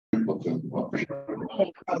important.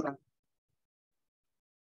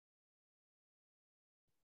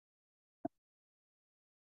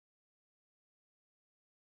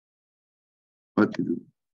 What to do?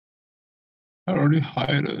 I already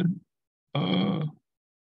hired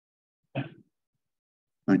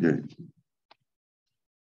Okay.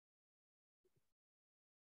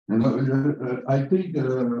 I think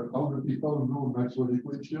all the people know Maxwell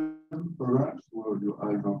equation, perhaps, or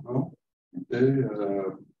I don't know. Okay.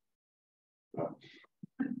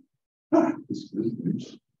 Excuse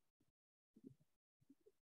me.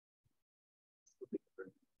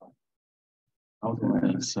 How do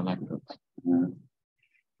I select it?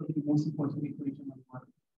 The most important equation of what?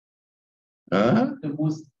 The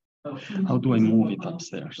most. How do I move it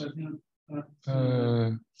upstairs?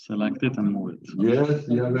 Select it and move it. Yes,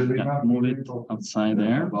 yeah, Move it outside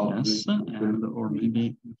there, yes, and or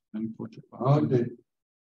maybe put it. Okay.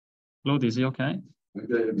 Claude, is he okay?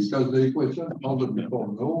 Okay, because the equation all the people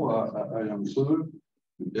know, I am sure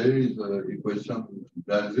there is an equation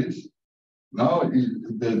that is. Now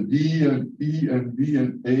the D and E and B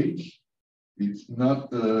and H, it's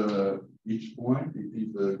not each point, it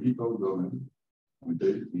is a little domain.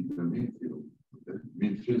 Okay, it's the midfield. Okay.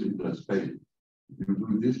 Midfield is the space. You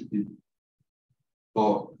do this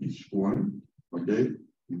for each point, okay,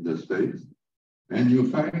 in the space, and you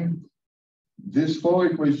find these four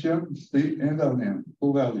equations stay invariant,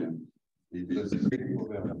 covariant. It is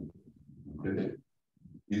covariant. Okay.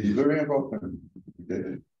 It is very important.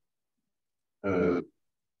 Okay.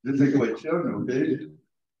 This equation, okay,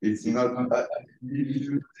 it's not. I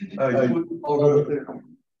put over there.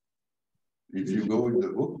 If you go in the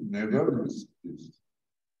book, never.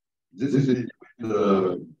 This is the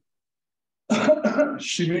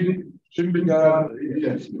chemical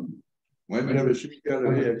reaction. When we have a chemical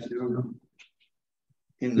reaction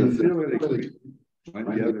in the field electric, when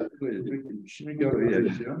we have a chemical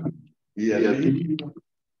reaction, il y a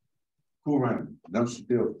current,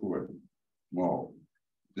 density of current. Wow.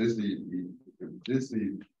 This is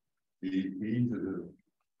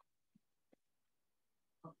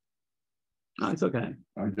it's okay.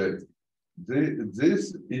 Okay.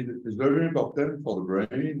 This is very important for the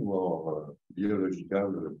brain or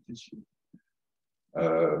biological tissue.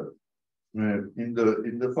 In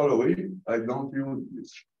the following, I don't use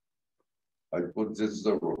this. I put this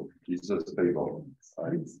zero. It's a stable. I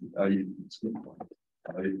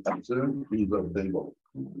observe it's a stable.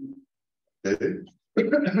 Okay.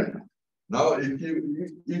 Now, if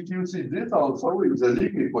you see this also is a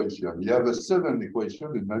link equation. You have a 7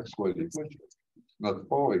 equation in Maxwell equation, not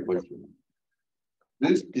 4 equations.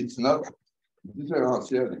 This it's not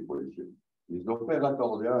differential equation. It's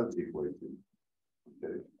operatorial equation.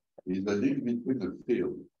 Okay. It's the link between the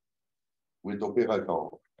field with operator.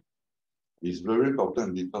 It's very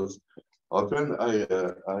important because often I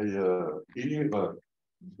hear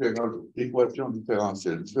equation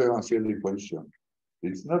differential equation.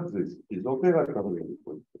 It's not this. It's operatorial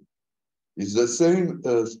equation. It's the same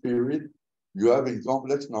spirit you have in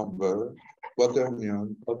complex number,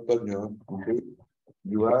 quaternion, octonion. Okay.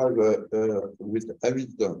 You have with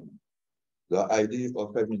Hamilton, the idea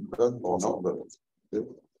of Hamilton or numbers. Okay.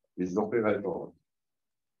 Is operator.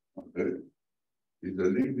 Okay. It's the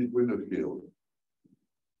link between the field.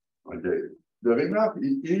 Okay. The remark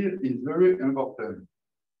here is very important.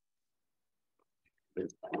 Okay.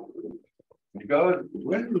 Because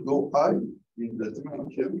when you go high in the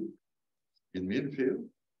dimension, in midfield,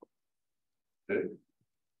 okay,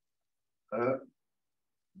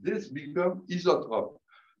 this becomes isotrope,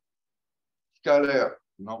 scalar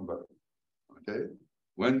number. Okay.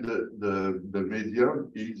 When the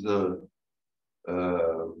medium is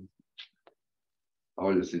how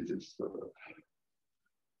you see this?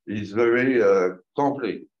 Is very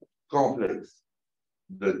complex.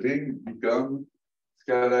 The thing becomes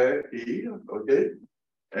scalar here, okay?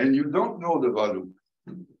 And you don't know the value.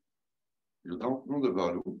 You don't know the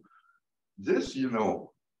value. This you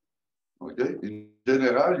know, okay? In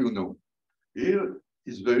general, you know. Here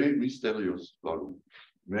is very mysterious value.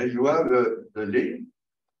 But you have the link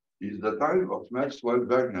is the time of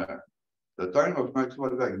Maxwell-Wagner. The time of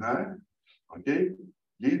Maxwell-Wagner, okay,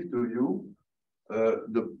 gives to you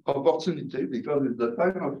the opportunity because it's the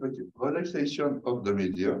time of relaxation of the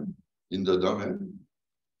medium in the domain,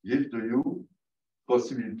 gives to you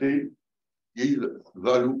possibility, give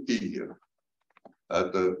value here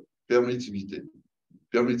at the permittivity.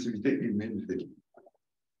 Permittivity is mean thing.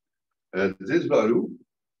 This value,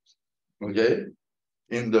 okay,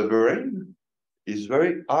 in the brain is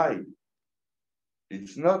very high.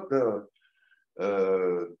 It's not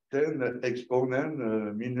 10 exponent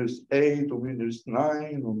 -8 or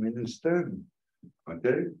 -9 or -10.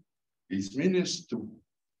 Okay? It's -2.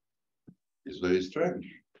 It's very strange.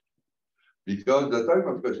 Because the time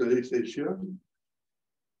of crystallization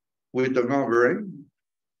with a membrane,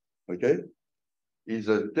 okay, is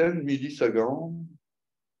a 10 milliseconds,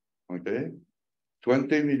 okay,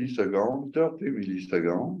 20 milliseconds, 30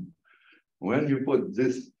 milliseconds. When you put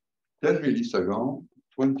this 10 milliseconds,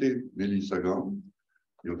 20 milliseconds,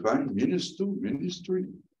 you find -2, -3.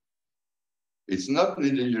 It's not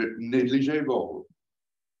negligible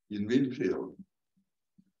in mean field.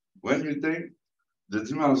 When you take the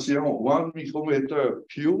dimension 1 micrometer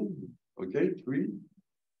cube, okay, 3,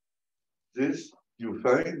 this you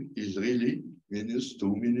find is really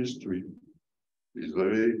 -2, -3. It's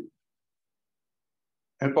very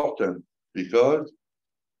important because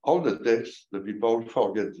all the text, the people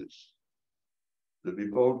forget this. The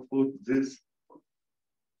people put this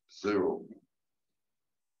 0.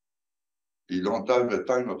 You don't have a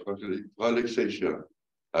time of relaxation.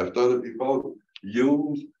 After the people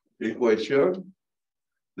use equation,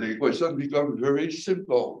 the equation becomes very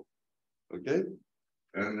simple, okay?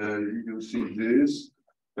 And you see this,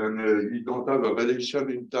 and you don't have a relation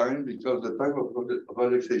in time because the time of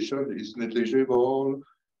relaxation is negligible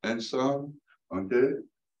and so on, okay?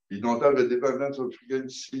 You don't have a dependence on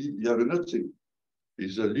frequency, you have nothing.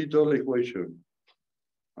 It's a little equation,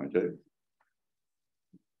 okay?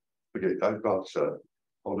 Okay, I pass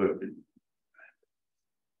already.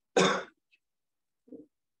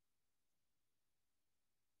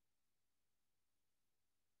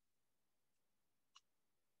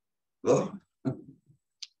 Oh.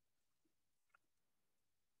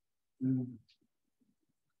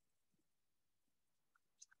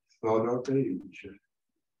 Further page.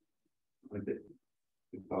 Okay,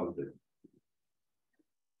 we found it.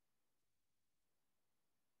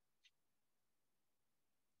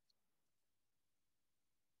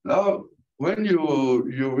 Now, when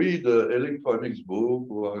you read the electronics book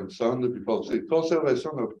or some people say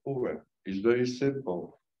conservation of current is very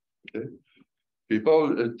simple. Okay?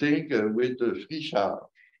 People think with the free charge,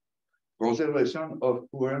 conservation of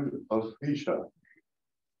current of free charge.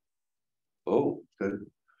 Oh, okay.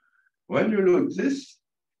 When you look this,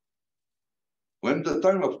 when the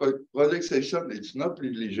time of relaxation is not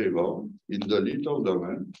negligible in the little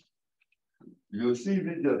domain, you see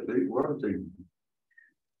immediately one thing.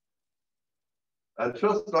 At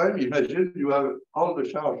first time, imagine you have all the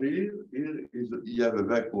charge here you have a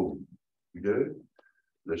vacuum. Okay?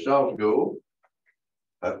 The charge go.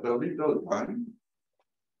 After little time,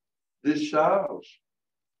 this charge,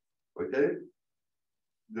 okay,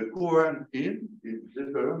 the current in is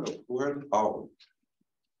different of current out.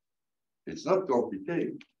 It's not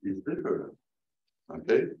complicated, it's different.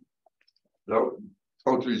 Okay? So,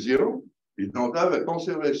 conclusion, you don't have a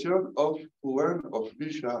conservation of current of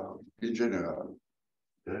free charge in general.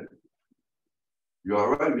 Okay? You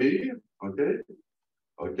arrive here, okay?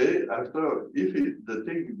 Okay, after, if the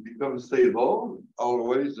thing becomes stable,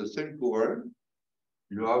 always the same current,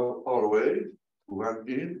 you have always current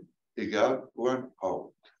in equal current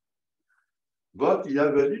out. But you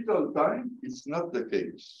have a little time, it's not the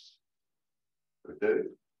case. Okay?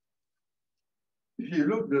 If you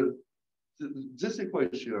look at this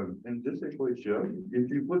equation and this equation,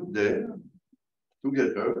 if you put there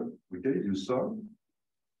together, okay, you solve.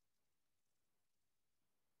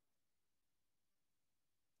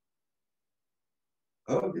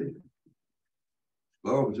 Okay.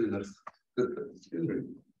 Well, excuse me.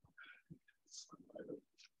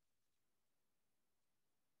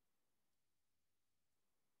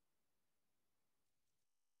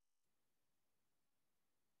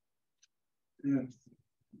 Yes.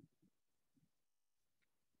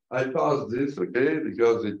 I passed this, okay,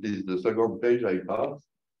 because it is the second page I passed.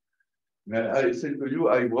 And I say to you,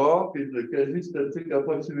 I work in the quasi-static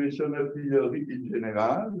approximation a priori in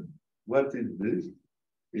general. What is this?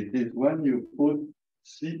 It is when you put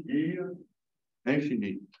C here,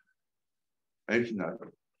 infinite.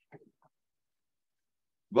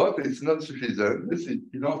 But it's not sufficient.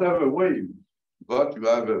 You don't have a wave, but you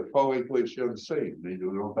have a 4 equations same. You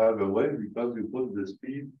don't have a wave because you put the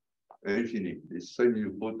speed infinite. It's same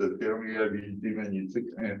you put the permeability magnetic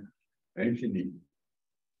and infinite.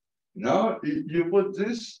 Now you put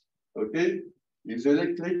this, okay, is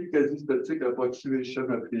electric quasi-static approximation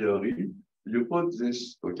a priori. You put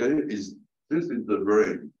this, okay, this is the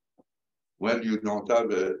brain when you don't have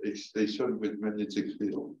an excitation with magnetic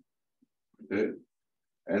field. Okay?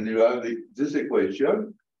 And you have this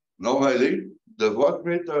equation. Normally, the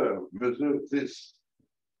wattmeter measures this.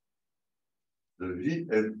 the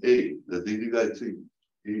VMA, the derivative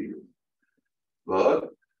here. But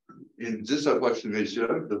in this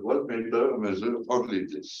approximation, the voltmeter measures only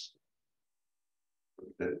this.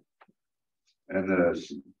 Okay. And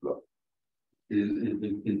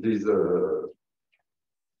it is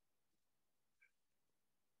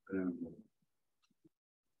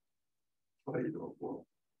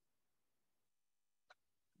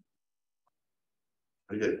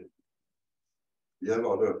okay. You have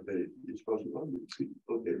other, it's possible.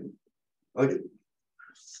 Okay. Okay.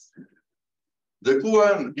 The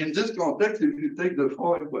current, in this context, if you take the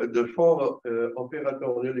four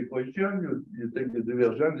operatorial equation, you take the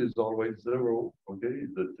divergence is always zero. Okay,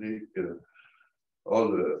 the trick,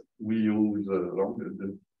 we use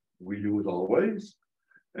always,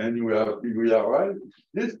 and we are right.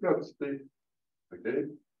 This constant, okay,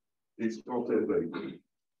 is conserved.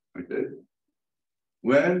 Okay,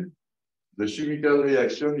 when the chemical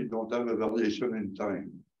reaction, you don't have a variation in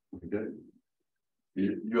time. Okay.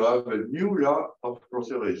 You have a new law of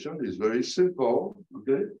conservation. It's very simple,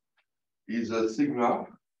 okay? It's a sigma,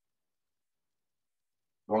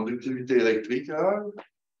 conductivité électrique,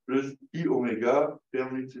 plus I omega,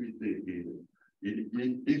 permittivité.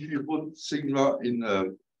 If you put sigma in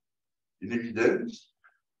evidence,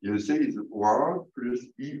 you see it's 1 plus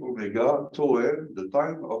I omega tau n, the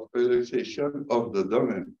time of polarization of the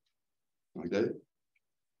domain, okay?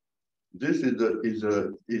 This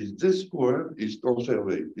this current is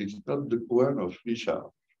conserved. It's not the current of free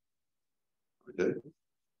charge. Okay.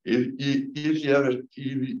 If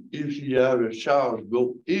you have a charge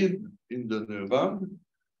go in the neuron,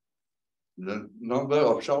 the number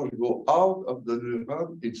of charge go out of the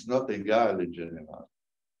neuron, it's not equal in general.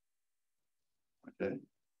 Okay.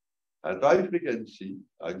 At high frequency,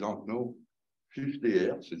 I don't know, 50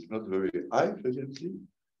 Hertz, it's not very high frequency.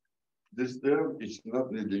 This term is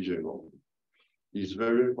not negligible. It's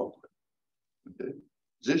very important. Okay.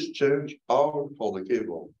 This change all for the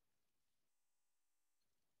cable.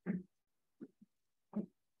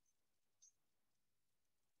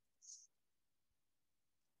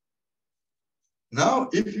 Now,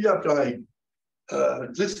 if you apply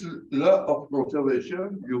this law of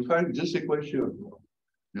conservation, you find this equation.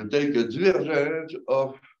 You take a divergence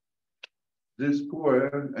of this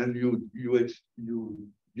current and you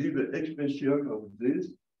give an expression of this,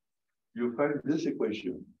 you find this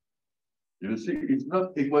equation. You see, it's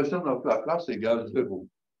not equation of Laplace equals 0.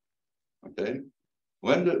 Okay?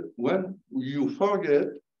 When you forget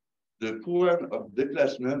the current of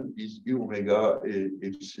déplacement is I omega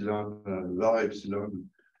epsilon, var epsilon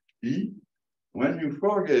E. When you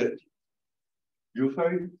forget, you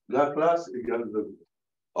find Laplace equals 0.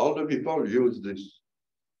 All the people use this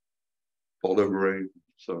for the brain.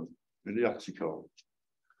 So, in the article,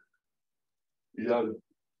 you have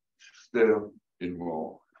there in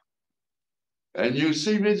more. And you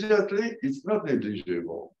see immediately it's not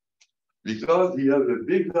negligible because you have a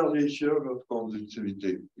big variation of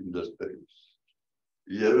conductivity in the space.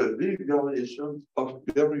 You have a big variation of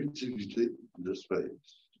permittivity in the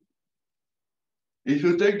space. If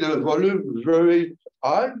you take the volume very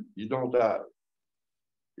high, you don't have.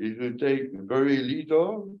 If you take very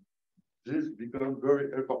little, this becomes very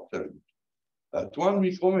important. At 1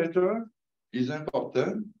 micrometer is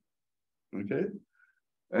important, okay?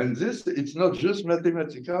 And this, it's not just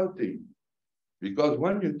mathematical thing, because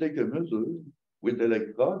when you take a measure with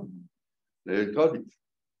electrode, the electrode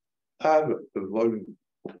have a volume.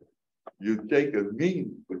 You take a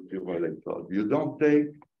mean with your electrode. You don't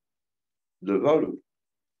take the volume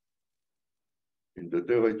in the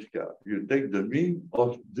theoretical. You take the mean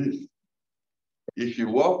of this. If you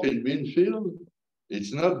work in mean field,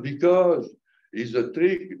 it's not because it's a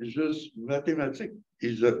trick, just mathematics.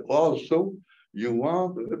 It's also you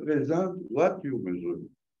want to represent what you measure.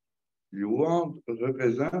 You want to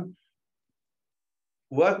represent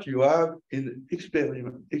what you have in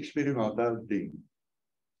experimental thing.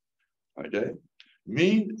 Okay?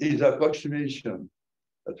 Mean is approximation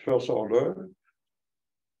at first order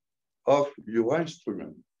of your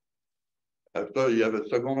instrument. After you have a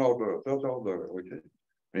second order, third order, okay?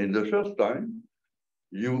 In the first time,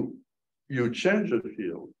 you change the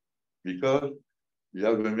field because you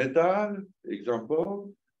have a metal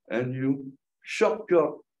example and you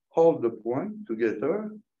shortcut all the points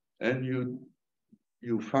together and you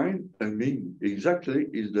find a mean. Exactly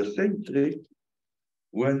is the same trick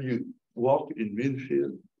when you work in mean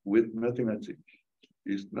field with mathematics.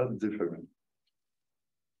 It's not different.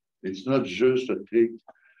 It's not just a trick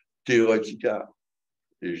theoretical.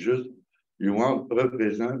 It's just you want to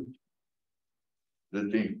represent the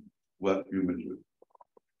thing, what you measure.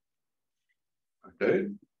 Okay?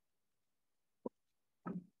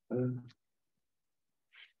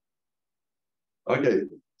 Okay.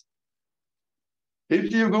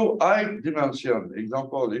 If you go high dimension,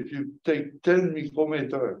 example, if you take 10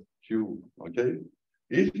 micrometer cube, okay,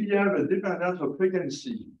 if you have a dependence of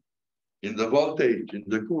frequency in the voltage, in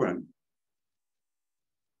the current,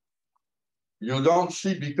 you don't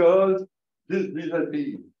see because this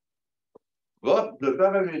disappears. But the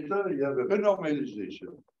parameter, you have a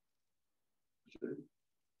renormalization.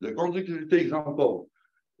 The conductivity example,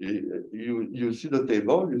 you see the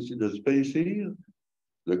table, you see the space here,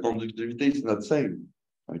 the conductivity is not same,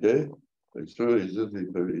 okay? It's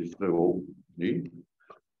the whole need,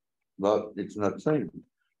 but it's not same.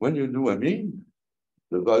 When you do a mean,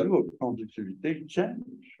 the value of conductivity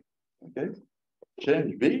change, okay?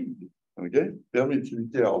 Change big, okay?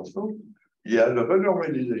 Permittivity also. You have a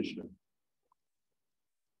renormalization,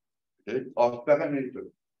 okay, of parameter.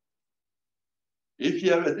 If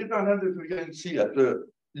you have a dependent frequency at a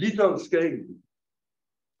little scale,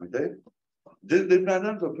 okay, this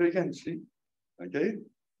dependence of frequency, okay,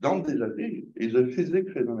 don't disappear, is a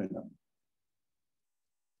physics phenomenon.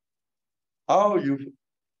 How you,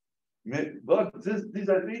 but this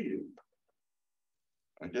disappears,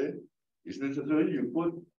 okay? It's necessary you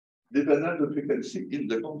put dependent of frequency in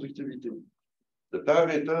the conductivity. The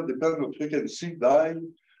parameter depends on frequency by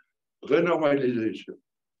renormalization.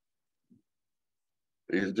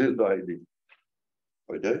 Is this the idea?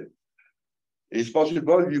 Okay? It's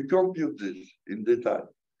possible you compute this in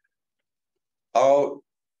detail. How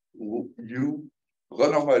you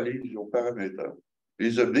renormalize your parameter.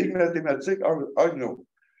 It's a big mathematics, I know,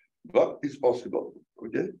 but it's possible.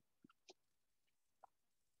 Okay?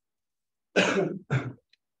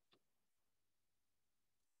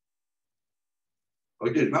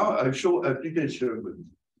 Okay, now I show application.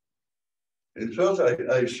 And first,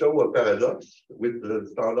 I show a paradox with the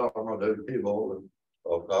standard model table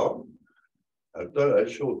of now. After I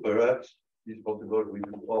show perhaps it's possible with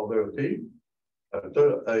other things.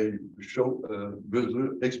 After I show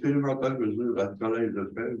experimental measure at Generalized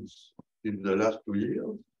Events in the last 2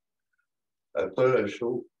 years. After I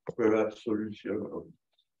show perhaps solution.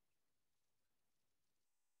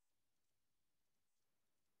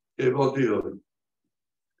 About the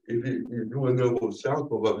if you do a neuroscience,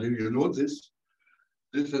 probably you know this.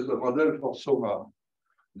 This is a model for soma.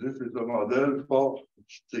 This is a model for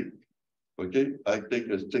stick. Okay, I take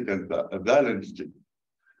a stick and a balance stick.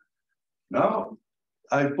 Now,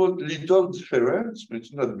 I put little difference,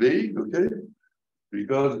 it's not big, okay,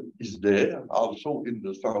 because it's there also in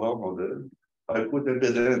the standard model. I put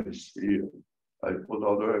impedance here. I put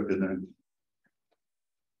other impedance.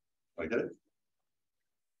 Okay.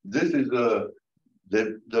 This is the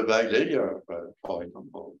bilayer, for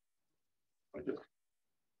example. Okay.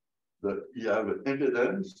 You have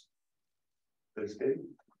impedance. Okay.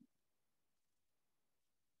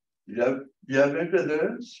 You have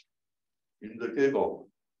impedance in the cable.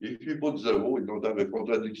 If you put 0, you don't have a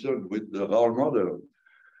contradiction with the RAL model.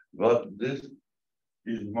 But this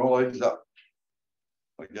is more exact.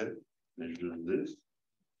 Okay, let's do this.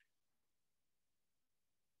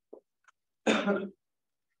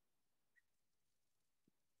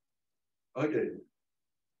 Okay.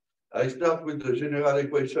 I start with the general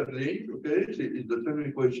equation link. Okay, it's the same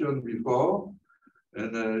equation before.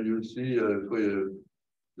 And you see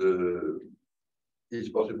it's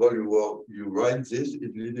possible you write this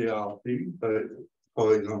in linear thing.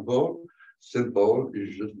 For example, simple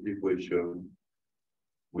is just equation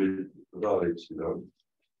with rho epsilon.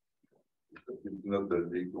 It's not a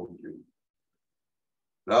big conflict.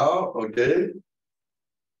 Now, okay.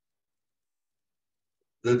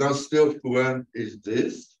 The density of current is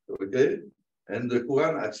this, okay? And the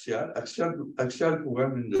current axial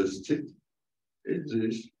current in the stick is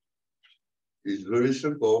this. It's very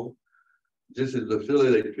simple. This is the field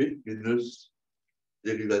electric minus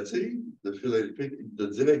derivative, the field electric in the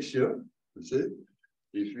direction. You see?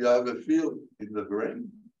 If you have a field in the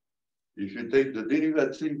brain, if you take the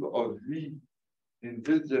derivative of V in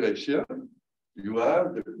this direction, you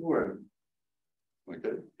have the current.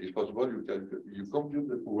 Okay, it's possible you compute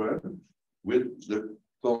the current with the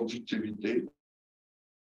conductivity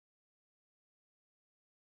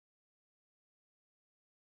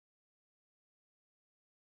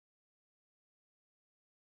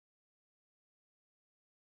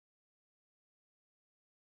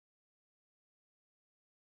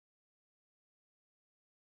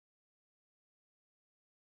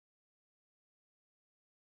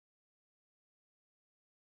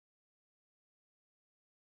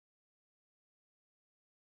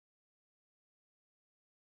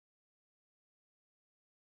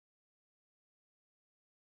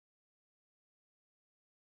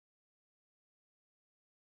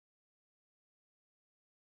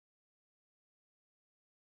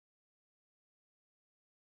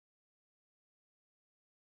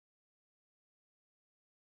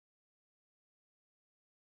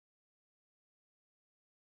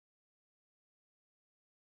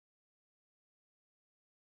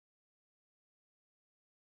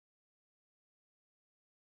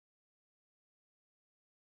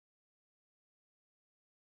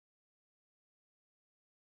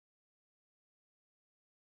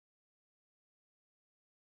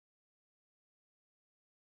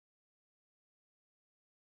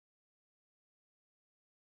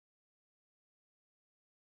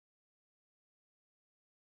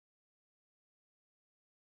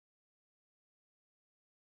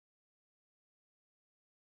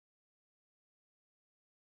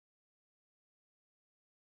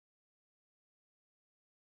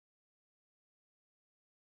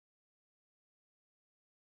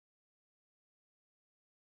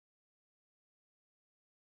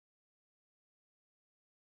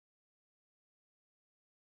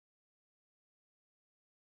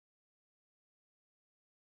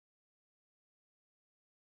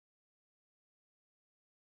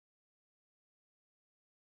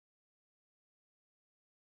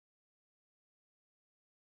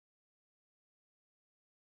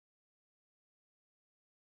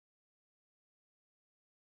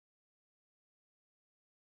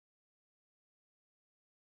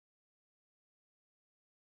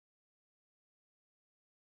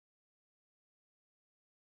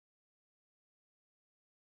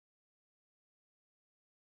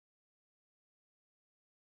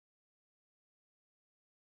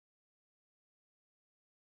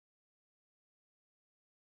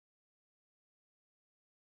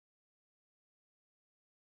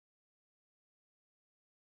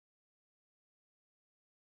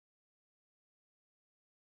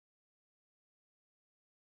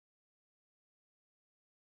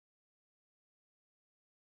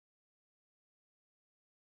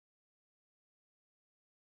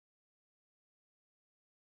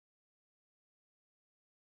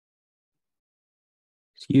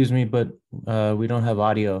Excuse me, but we don't have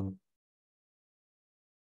audio.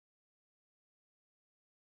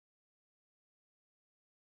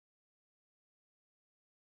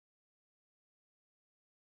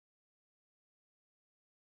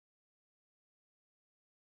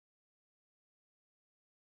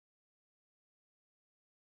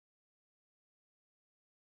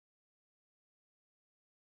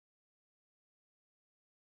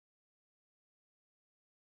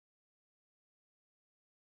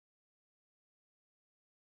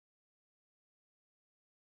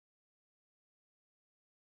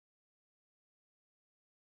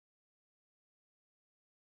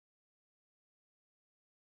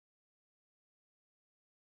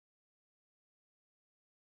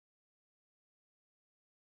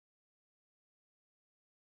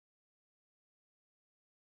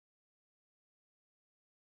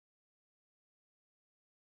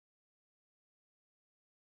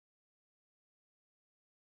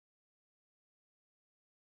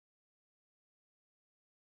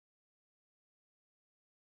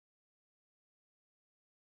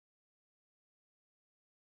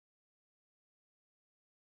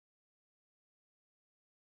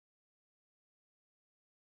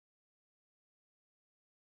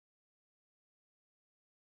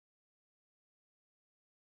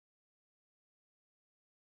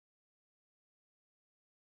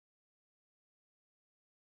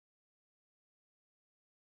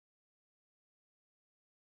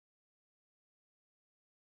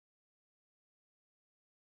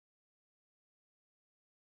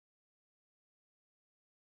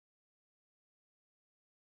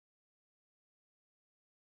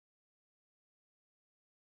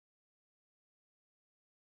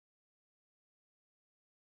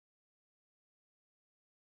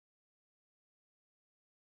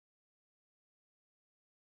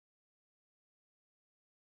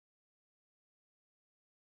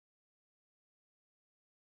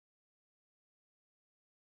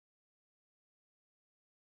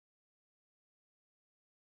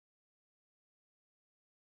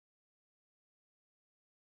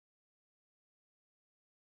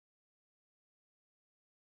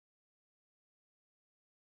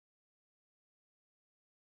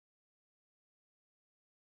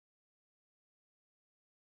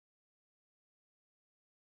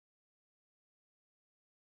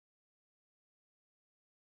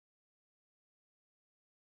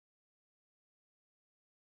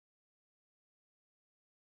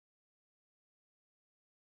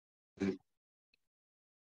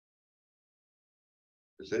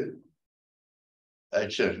 You see? I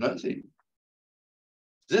change nothing.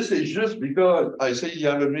 This is just because I say il y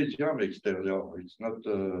a le médium extérieur.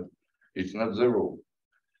 It's not zero.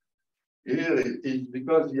 Here it's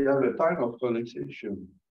because you have a time of relaxation.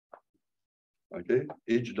 Okay,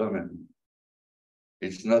 each domain.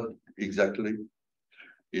 It's not exactly.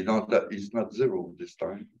 It's not zero this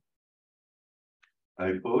time.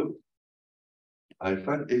 I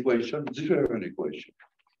find equation, different equation.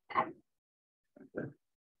 Okay.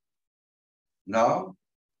 Now,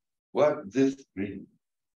 what this means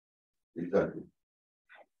exactly?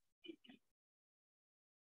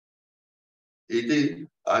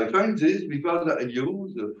 I find this because I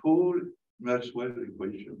use the full Maxwell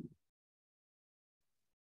equation.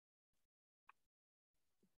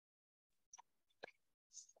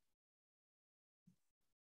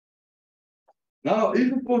 Now, if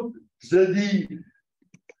you put ZD,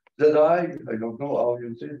 ZI, I don't know how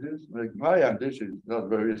you say this, like my English is not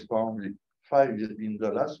very strong. In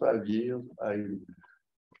the last 5 years, I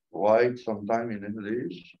write sometime in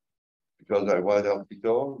English because I write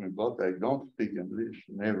articles, but I don't speak English,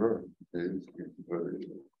 never. It's very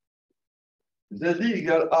ZD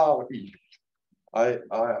equal RE,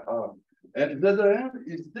 R. And ZN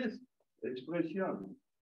is this expression,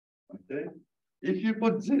 okay? If you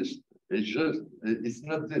put this, it's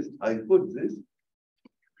not this, I put this,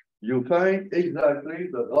 you find exactly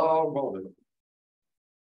the R model.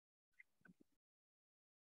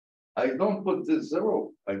 I don't put this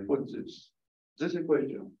zero, I put this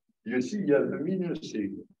equation. You see, you have the minus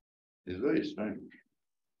sigma. It's very strange.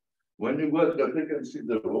 When you got the frequency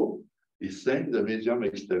zero, it's saying the medium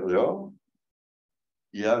exterior,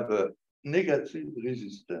 you have a negative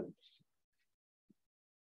resistance.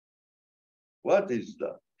 What is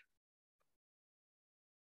that?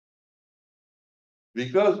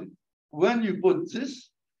 Because when you put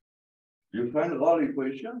this, you find our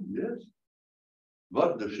equation, yes.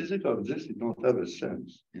 But the physics of this, you don't have a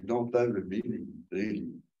sense. You don't have a meaning, really.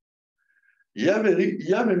 You have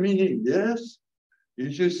a meaning, yes.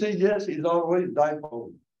 If you say yes, it's always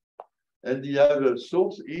dipole. And you have a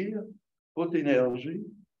source here, put energy,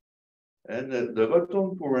 And the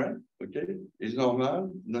return current, okay, is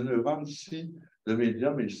normal dans le rang si the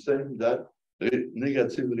medium is same that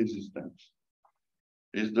negative resistance.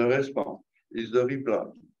 Is the response, is the reply,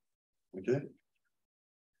 okay?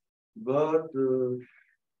 But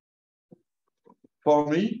for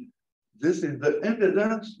me, this is the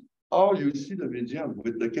impedance, or you see the medium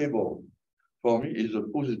with the cable. For me, is a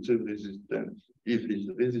positive resistance, if it's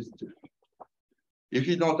resistive. If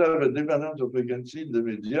you don't have a dependence of frequency in the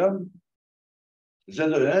medium,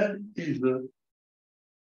 Z1 is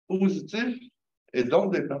positive and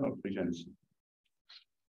don't depend on frequency.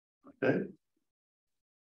 Okay?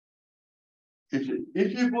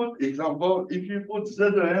 If you put, example, if you put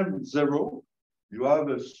Z1 0, you have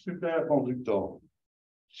a supraconductor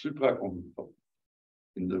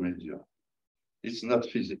in the medium. It's not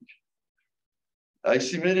physics. I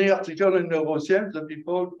see many articles in neuroscience that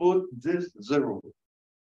people put this 0.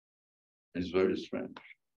 It's very strange.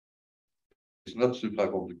 It's not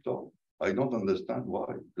supraconductor. I don't understand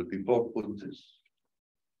why the people put this.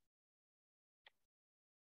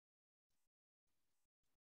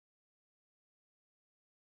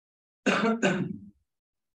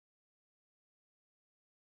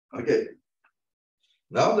 Okay.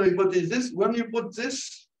 Now the hypothesis, when you put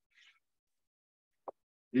this,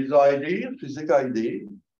 is idea, physical idea,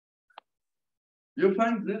 you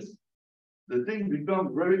find this, the thing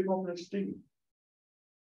becomes very complex thing.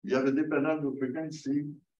 You have a dependence of frequency.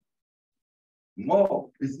 More,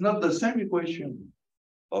 it's not the same equation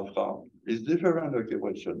of Raum. It's different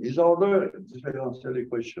equation. It's other differential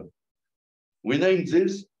equation. We name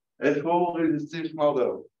this FO resistive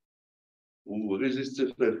model or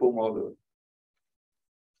resistive FO model.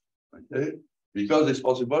 Okay? Because it's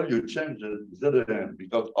possible you change the ZM,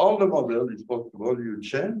 because all the model is possible you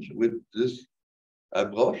change with this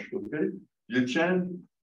approach, okay? You change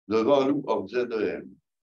the value of ZM.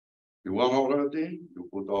 You want other thing, you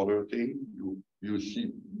put other thing, you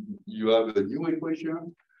see, you have a new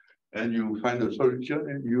equation, and you find a solution,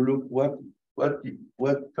 and you look what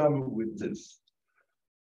comes with this.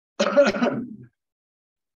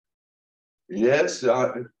 Yes,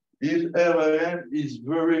 if Rm is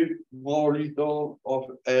very more little of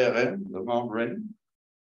Rm, the membrane,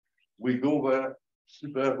 we go by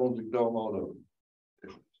superconductor model.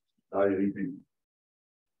 I repeat.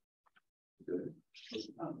 Okay.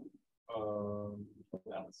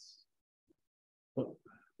 Yes.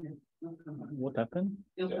 What happened?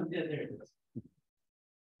 Yeah, there it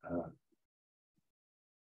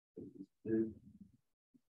is.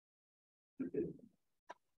 Okay.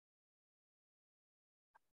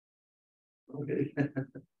 Okay.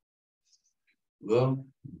 Well,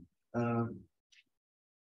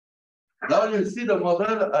 now you see the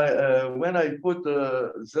model. When I put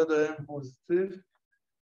ZM positive,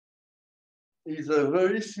 is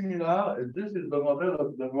very similar. This is the model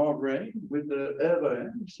of the membrane with the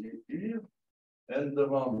RM, see here, and the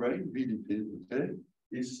membrane VDP. Okay,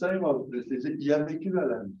 it's same of this. You have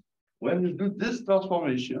equivalent. When you do this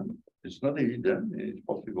transformation, it's not evident. It's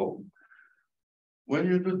possible. When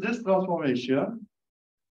you do this transformation,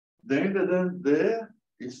 the impedance there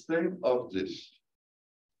is same of this.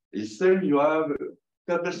 It's same you have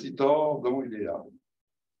capacitor non ideal.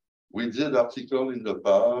 We did article in the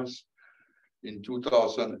past, in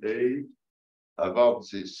 2008, about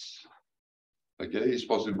this. Okay, it's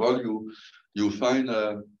possible you find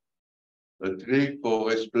a trick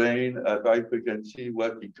for explain at high frequency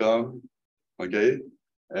what becomes. Okay,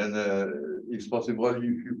 and it's possible if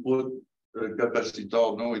you put a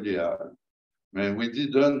capacitor non ideal. But we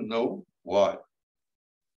didn't know why.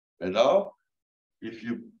 And now,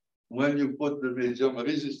 when you put the medium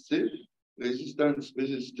resistance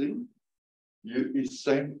resisting, it's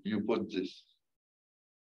same, you put this.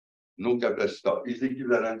 No capacitor. It's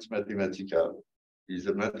equivalence mathematical. It's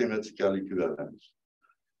a mathematical equivalence.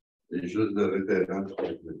 It's just the reference.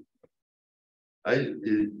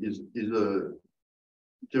 Is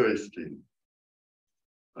interesting.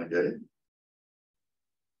 Okay.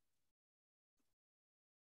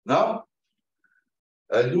 Now,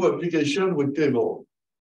 I do application with cable.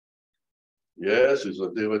 Yes, it's a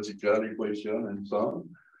theoretical equation and so on.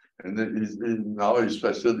 And then now it's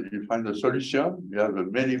faster. You find a solution. You have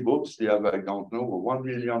many books. You have, I don't know, 1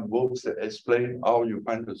 million books that explain how you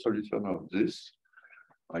find the solution of this.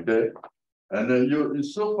 Okay. And then your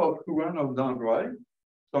source of current of dendrite,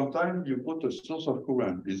 sometimes you put a source of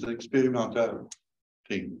current. It's an experimental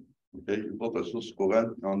thing. Okay. You put a source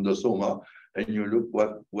current on the soma and you look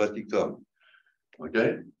what it comes.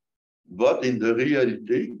 Okay. But in the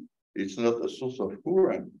reality, it's not a source of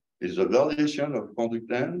current. It's a variation of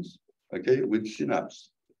conductance, okay, with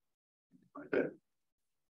synapse. Okay.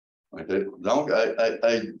 Okay, donc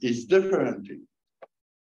it's different.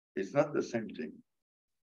 It's not the same thing.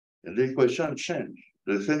 The equation change,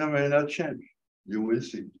 the phenomena change. You will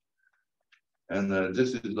see. And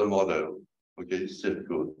this is the model. Okay,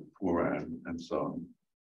 circle, current, and so on.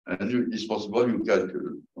 And it's possible you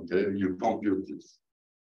calculate. Okay, you compute this.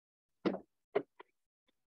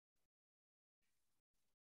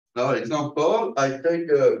 Now, example, I take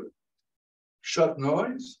a shot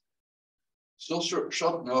noise. So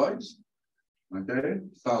shot noise, okay,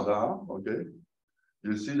 standard, okay.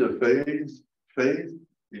 You see the phase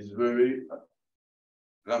is very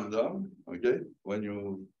random, okay, when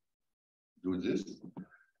you do this.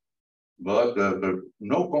 But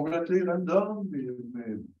no completely random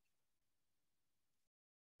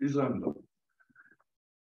is random.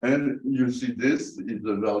 And you see this is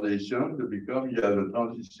the variation to become, you have a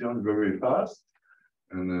transition very fast,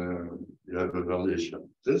 and you have a variation.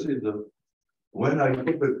 This is the when I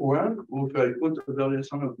put the current, or if I put a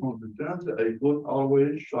variation of conductance, I put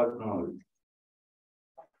always short noise.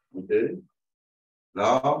 Okay.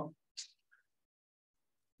 Now,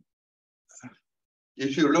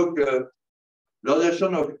 if you look at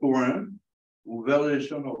variation of current or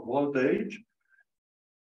variation of voltage,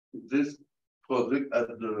 this product at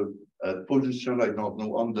the position, I don't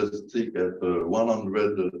know, on the stick at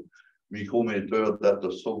 100 micrometer that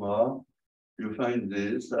the sonar. You find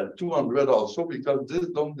this at 200 also because this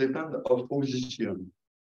don't depend on position.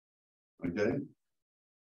 Okay.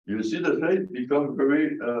 You see the phase become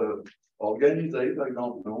very organized. I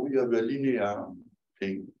don't know. You have a linear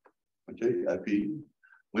thing. Okay, happy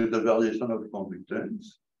with the variation of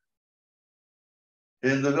conductance.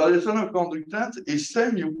 And the variation of conductance is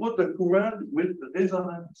same. You put the current with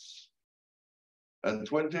resonance and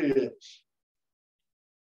 20 Hz.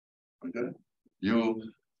 Okay.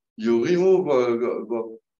 You remove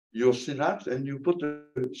your synapse and you put the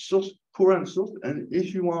source, current source, and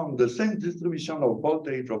if you want the same distribution of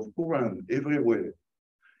voltage of current everywhere,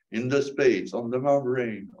 in the space, on the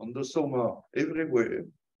membrane, on the sonar, everywhere,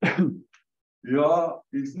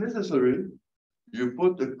 it's necessary, you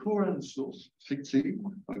put the current source, 60,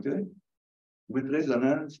 okay, with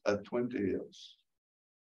resonance at 20 Hz.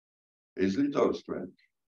 It's little strange.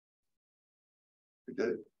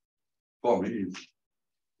 Okay? For me,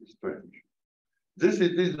 it's strange. This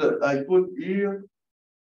is I put here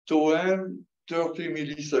time 30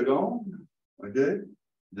 milliseconds, okay?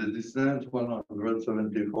 The distance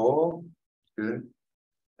 174, okay?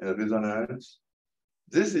 Resonance.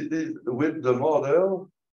 This it is with the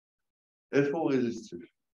model FO resistive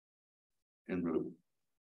in blue.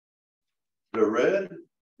 The red,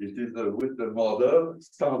 it is with the model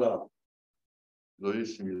standard, very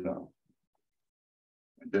similar.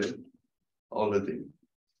 Okay, all the things.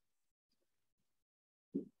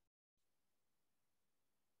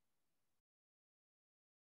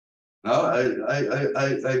 Now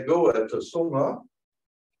I go at the sonar.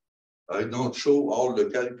 I don't show all the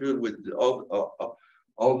calcul with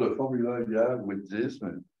all the formula you have with this.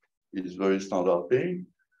 It's very standard thing.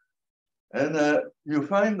 And you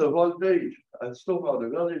find the voltage at sonar, the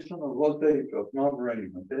variation of voltage of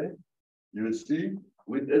membrane. Okay, you see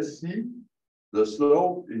with SC, the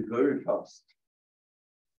slope is very fast.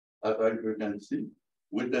 As you can see,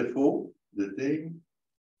 with FO, the thing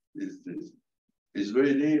is this. It's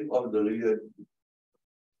very near of the reality.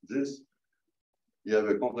 This, you have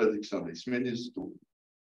a contradiction. It's -2.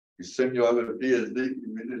 It's same you have a PSD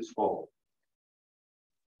in -4.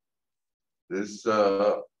 This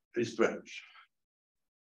is strange.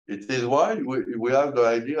 It is why we have the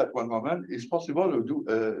idea at one moment, it's possible to do,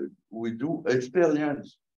 we do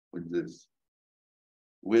experience with this,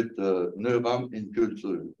 with neuron in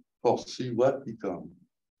culture, for see what become.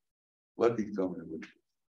 What become.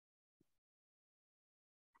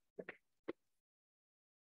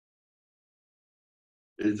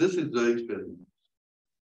 And this is the experiment.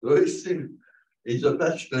 Very simple. It's a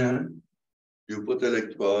patch lamp. You put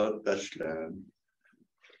electrode, patch lamp,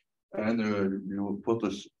 and you put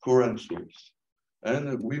a current source.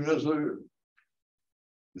 And we measure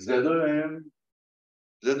ZEM.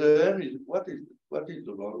 ZEM is what is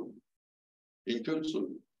the value? In culture.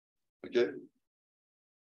 Okay?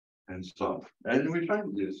 And so, and we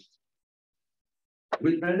find this.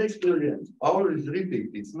 With an experience, all is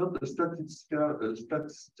repeat. It's not a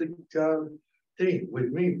statistical thing with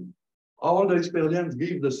me. All the experience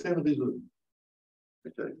give the same result.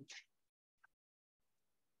 Okay.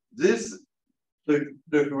 This, the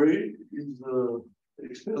gray is the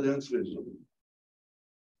experience result.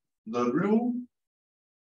 The blue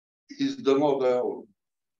is the model.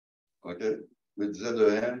 Okay, with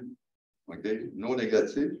ZEM. Okay, no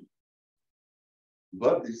negative.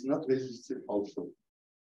 but it's not resistive also.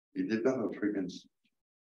 It depends on frequency.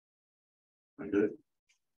 Okay.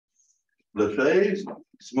 The phase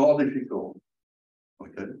is more difficult.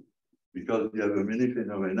 Okay. Because you have a many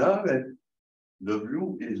phenomena, and the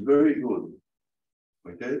blue is very good.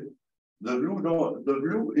 Okay. The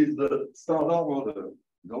blue is the standard model.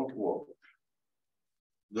 Don't work.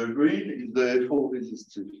 The green is the FO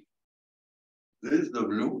resistive. This, the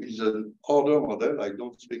blue, is an other model. I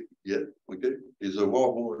don't speak yet. Okay, is a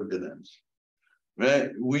Warburg impedance.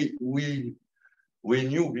 But we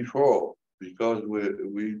knew before because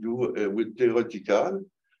we do with theoretical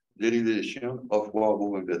derivation of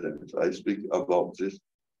Warburg impedance. I speak about this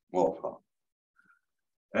more far.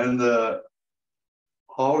 And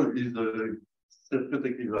how is the circuit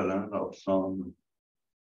equivalent of some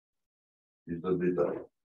is the data.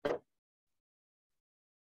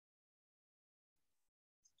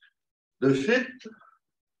 The fit,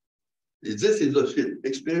 this is the fit,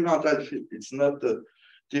 experimental fit. It's not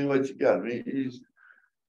theoretical.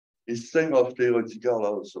 It's same of theoretical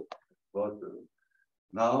also, but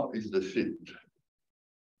now is the fit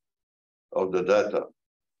of the data.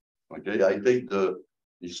 Okay, I take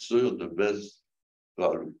it's sure the best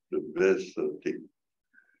value, the best thing.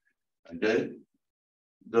 Okay,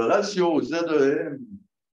 the ratio ZEM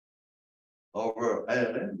over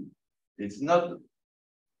RM, it's not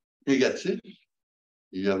negative,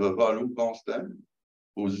 il y a a value constant,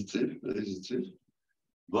 positive, resistive,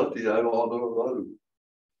 but il y a other value.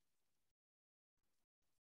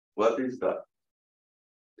 What is that?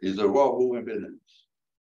 It's a Warburg impedance.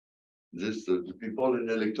 This, the people in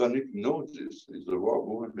electronics know this. It's a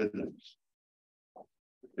Warburg impedance.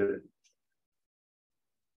 Okay.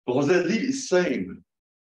 For ZD, it's same.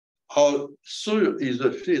 How sure is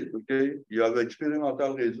the fit? Okay, you have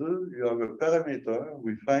experimental result, you have a parameter.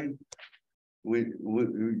 We find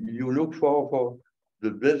you look for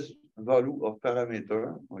the best value of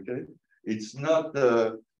parameter. Okay, it's not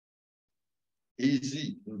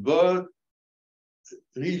easy, but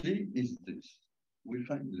really is this. We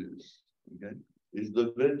find this. Okay, it's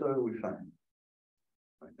the better we find.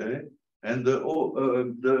 Okay, and the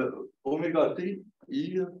omega t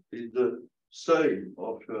here is the seuil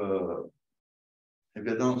of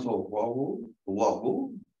impedance of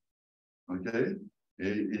Warburg, okay,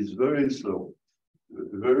 it is very slow,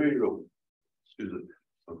 very low. Excuse me.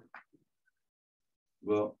 Okay.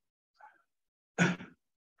 Well,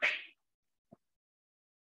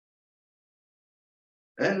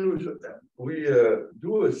 and we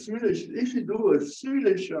do a simulation. If you do a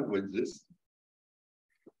simulation with this,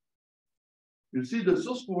 you see the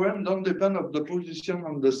source current don't depend on the position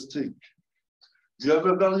on the stick. You have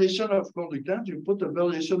a variation of conductance, you put a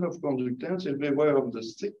variation of conductance everywhere on the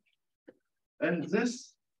stick. And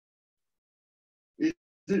this is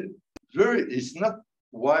it's not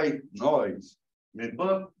white noise,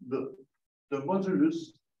 but the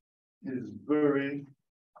modulus is very,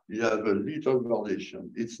 you have a little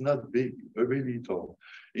variation. It's not big, very little.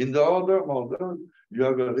 In the other model, you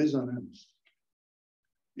have a resonance.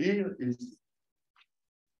 Here is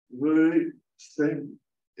very same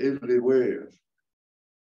everywhere.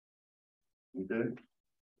 Okay,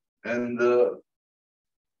 and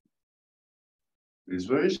it's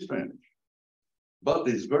very strange, but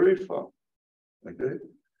it's very fun. Okay,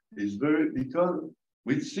 it's very, because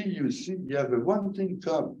we see, you have a one thing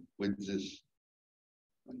come with this.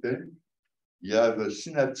 Okay, you have a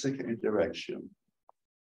synaptic interaction,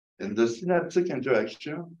 and the synaptic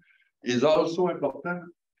interaction is also important.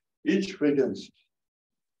 Each frequency.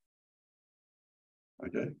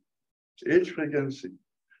 Okay, each frequency.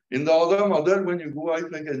 In the other model, when you go high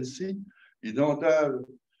frequency, you don't have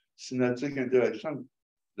synaptic interaction.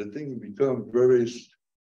 The thing becomes very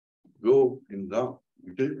go and down.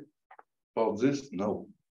 Okay? For this, no.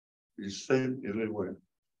 It's same everywhere.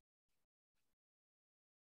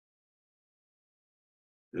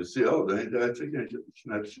 You see, oh, the interactive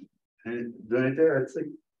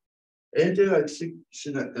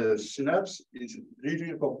synapse is really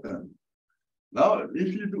important. Now,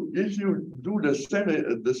 if you do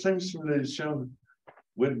the same simulation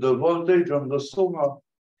with the voltage on the soma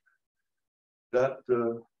that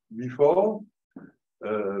before,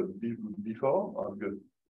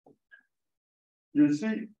 you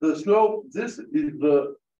see the slope. This is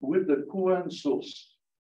with the current source.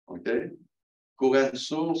 Okay, current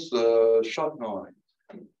source short noise.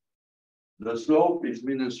 The slope is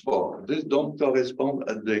 -4. This don't correspond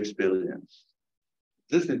at the experience.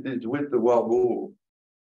 This is with the Warburg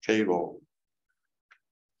cable.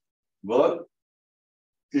 But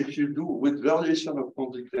if you do with variation of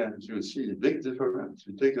conductance, you see a big difference.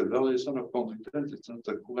 You take a variation of conductance, it's not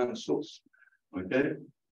a current source. Okay?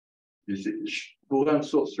 You see, current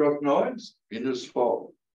source stroke noise,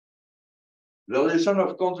 -4. The relation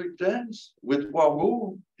of conductance with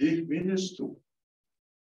Warburg is -2.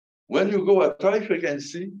 When you go at high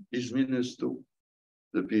frequency, it's -2,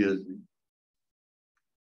 the PSD.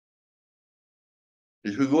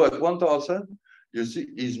 If you go at 1000, you see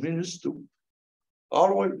it's -2.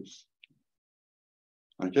 Always.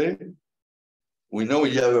 Okay? We know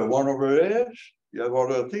you have a 1/h, you have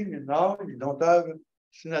other things, and now you don't have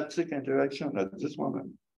synaptic interaction at this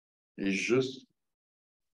moment. It's just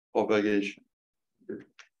propagation. Okay.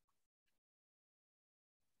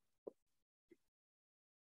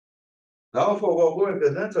 Now for Warburg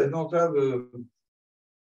impedance, I don't have a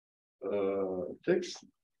text.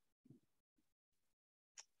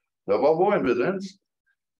 The Warburg impedance,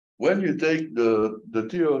 when you take the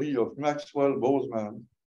theory of Maxwell-Boseman,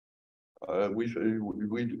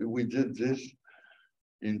 we did this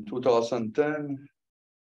in 2010.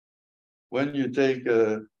 When you take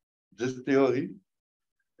this theory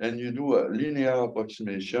and you do a linear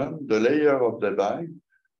approximation, the layer of the bag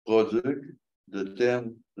product the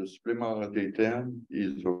term, the supplementary term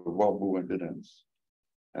is Warburg impedance.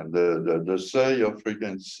 And the seuil of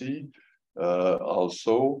frequency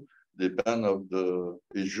also depend of the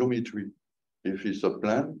geometry. If it's a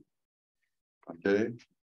plane, okay,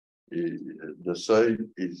 the seuil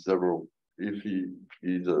is 0. If it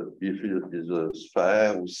is a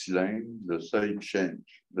sphere or cylinder, the seuil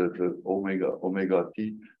change, the omega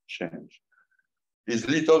t change. It's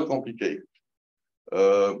little complicated.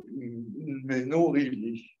 But no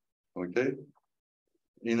really, okay?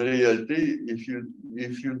 In reality, if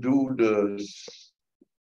you do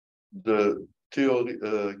the theory,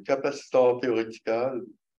 capacitor theoretical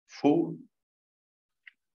full,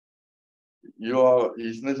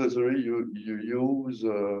 it's necessary you use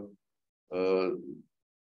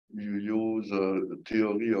the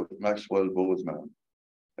theory of Maxwell-Boseman,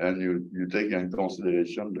 and you take in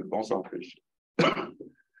consideration the concentration.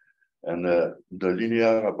 And the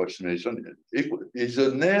linear approximation is a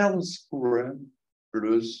Nernst current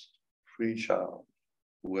plus free charge,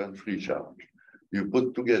 current free charge. You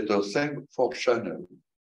put together same 4 channels,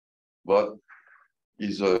 but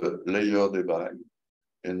is a layer divide.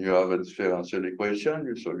 And you have a differential equation,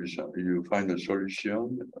 you find a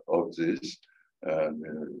solution of this, and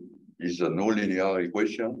is a no-linear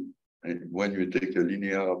equation. And when you take a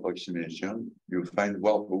linear approximation, you find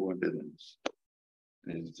Warburg impedance.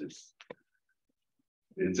 Is this.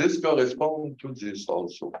 And this corresponds to this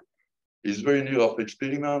also. It's very near of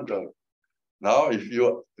experimental. Now, if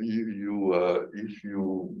you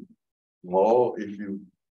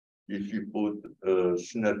put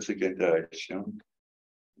synaptic interaction,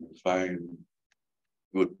 you find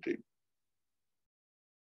good thing.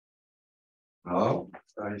 Now,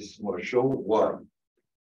 I will show why.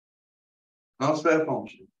 Transfer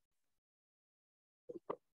function.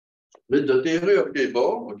 With the theory of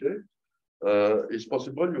Gabor, okay, it's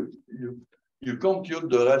possible you compute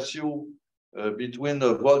the ratio between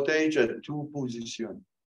the voltage at 2 positions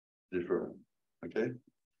different, okay,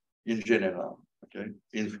 in general, okay,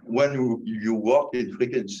 when you work in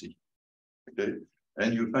frequency, okay,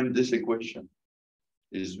 and you find this equation.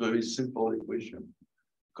 It's very simple equation,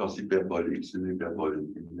 because hyperbolic, hyperbolic,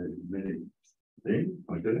 many things,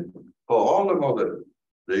 okay, for all the models.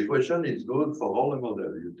 The equation is good for all the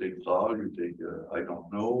models. You take Claude, you take, I don't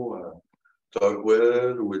know,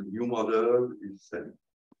 Tugwell with new model, it's same.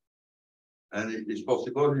 And it's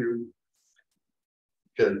possible you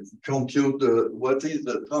can compute what is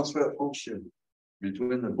the transfer function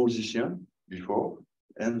between the position before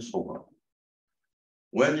and so on.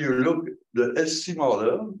 When you look at the SC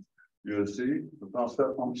model, you see the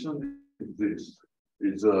transfer function is this.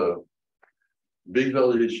 It's a big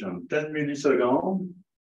variation, 10 milliseconds.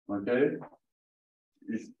 Okay,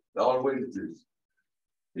 it's always this.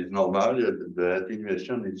 It's normal, the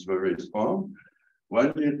attenuation is very strong.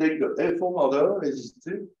 When you take the FO model,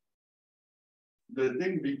 resistive, the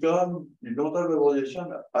thing becomes, you don't have a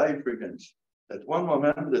variation at high frequency. At one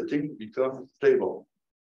moment, the thing becomes stable.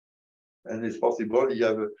 And it's possible you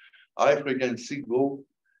have a high frequency go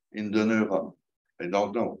in the neuron. I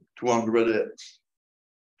don't know, 200 Hz,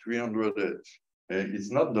 300 Hz.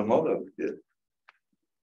 It's not the model yet.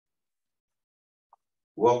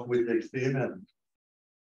 Work with experiment.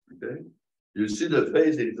 Okay, you see the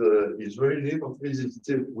phase is very near of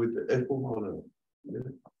resistive with the FO model. Okay?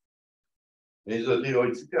 It's a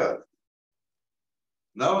theoretical.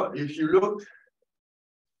 Now, if you look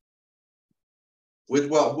with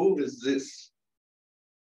Warburg, is this.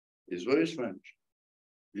 It's very strange.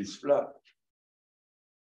 It's flat.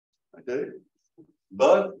 Okay,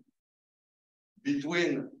 but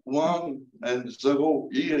between 1 and 0,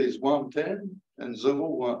 here is 110, and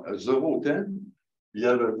 010, you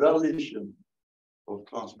have a variation of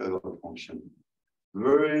transfer of function.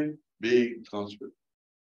 Very big transfer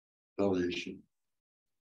variation.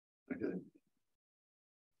 Okay.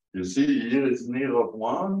 You see, here is near of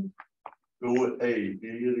 1 to 8.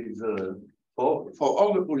 Here is for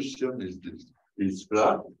all the position is this. It's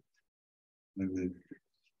flat.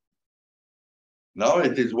 Now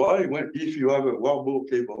it is why if you have a Warburg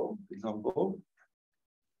cable, for example,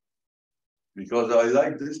 because I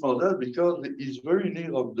like this model because it's very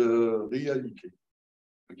near of the reality.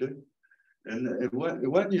 Okay, and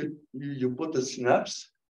when you put a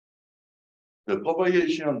synapse, the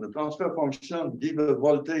propagation, the transfer function give a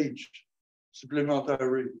voltage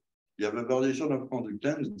supplementary. You have a variation of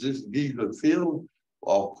conductance. This gives a field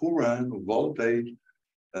or current or voltage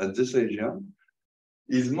at this region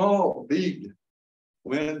is more big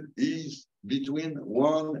when it's between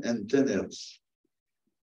 1 and 10 Hertz.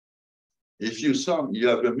 If you sum, you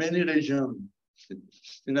have a many region,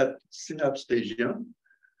 synapse region,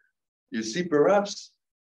 you see perhaps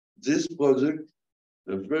this product,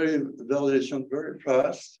 the variation very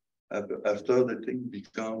fast after the thing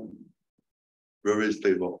become very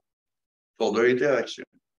stable for the interaction.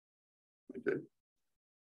 Okay.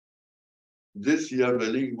 This you have a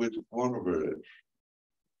link with 1/f.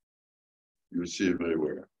 You see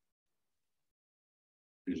everywhere.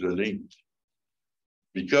 It's a link.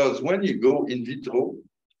 Because when you go in vitro,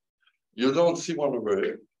 you don't see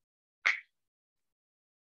 1/f.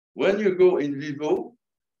 When you go in vivo,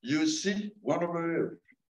 you see 1/f.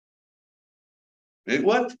 And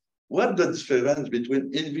what the difference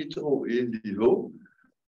between in vitro and in vivo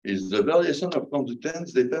is the variation of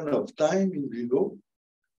conductance depend of time in vivo.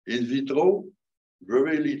 In vitro,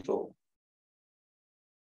 very little.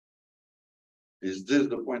 Is this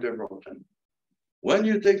the point important? When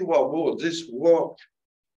you take Warburg, this work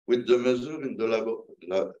with the measure in the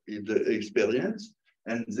lab, in the experience,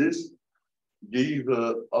 and this give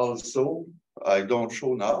also, I don't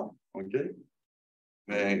show now, okay,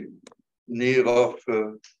 but near of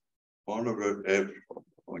 1/f,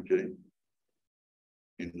 okay,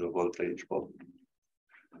 in the voltage problem.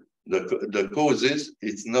 The cause is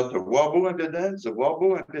it's not a Warburg impedance. The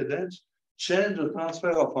Warburg impedance change the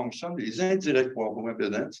transfer of function is indirect Warburg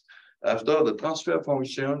impedance after the transfer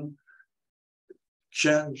function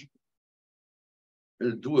change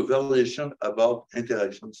do a variation about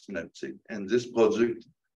interaction synaptic and this product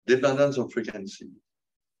dependence on frequency.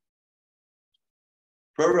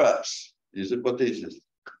 Perhaps is hypothesis.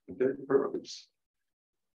 Okay, perhaps.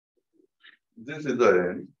 This is the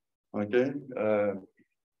end. Okay.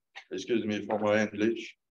 Excuse me for my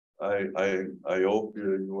English. I hope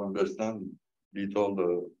you understand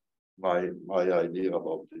little my idea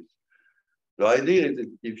about this. The idea is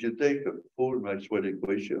that if you take a full Maxwell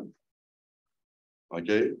equation,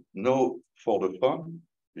 okay, no for the fun,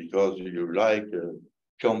 because you like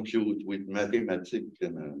compute with mathematics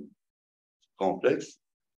and complex,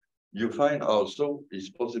 you find also it's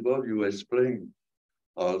possible you explain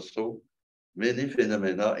also many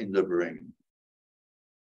phenomena in the brain.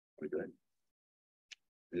 Okay.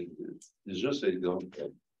 It's just an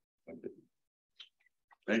example. Okay.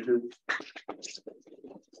 Thank you.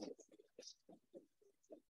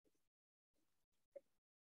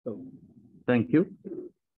 Thank you.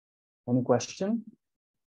 Any question?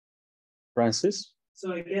 Francis?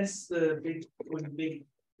 So I guess one big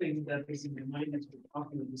thing that is in your mind as we're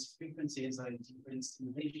talking about this frequency is like different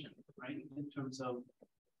stimulation, right? In terms of,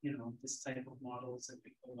 this type of models that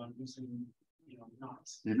people are using, not.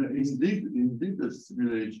 Indeed, the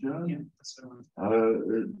simulation, yeah, it's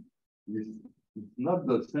not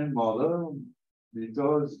the same model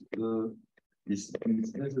because it's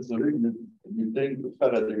necessary you take the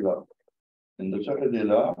Faraday law. In the Faraday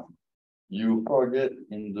law, you forget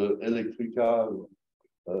in the electrical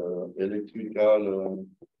a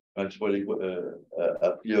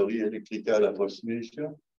priori electrical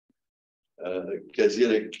approximation,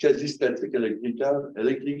 quasi-static electrical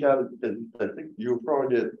quasi-static, you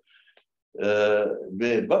forget.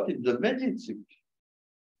 But in the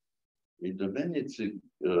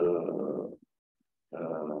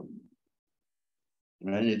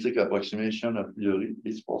magnetic approximation a priori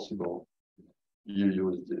is possible. You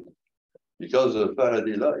use it because the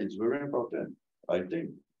Faraday law is very important. I think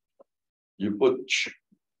you put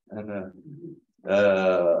and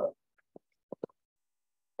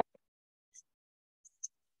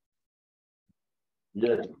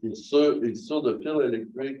yes, it's so the field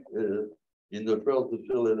electric in the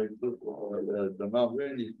field electric the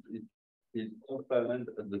membrane is transparent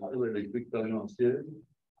at the field electric potential.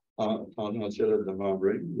 tangential of the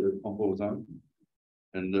membrane, the composant.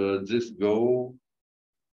 And this go,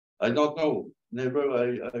 I don't know. Never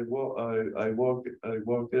I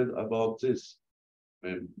worked about this.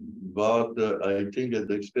 But I think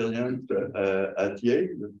the experience at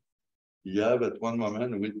Yale, you have at one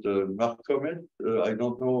moment with Mark Comet, I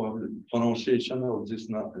don't know the pronunciation of this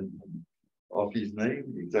of his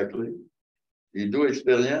name exactly. He do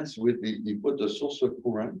experience with he put a source of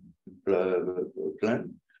current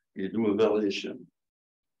plant, he do a variation.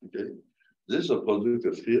 Okay, this is a product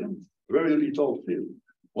of field, very little field,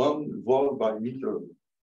 1 volt by meter,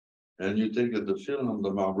 and you take the film on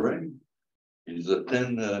the membrane. Is a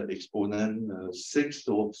 10 exponent 6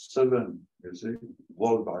 or 7, you see,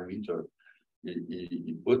 volt by meter.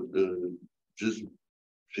 He put this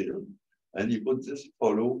field, and he put this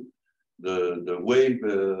follow the wave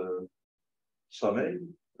sommeil.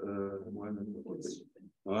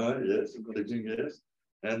 Yes, yes.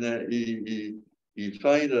 And he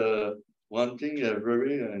find one thing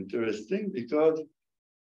very interesting because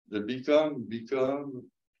they become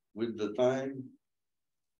with the time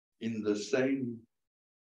in the same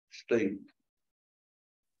state,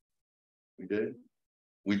 okay,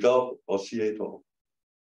 without oscillator,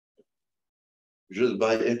 just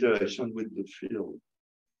by interaction with the field,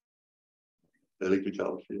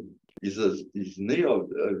 electrical field. Is near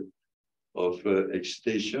of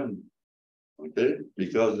excitation, okay,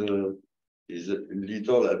 because is a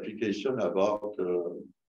little application about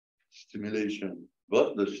stimulation,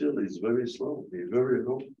 but the field is very slow, very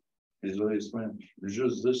low. Is very strange.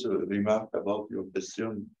 Just this remark about your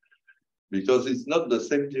question, because it's not the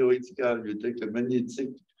same theoretical. You take a magnetic.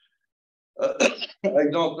 I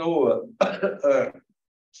don't know.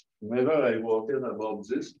 Whenever I worked about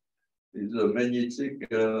this, is a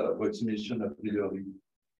magnetic approximation a priori,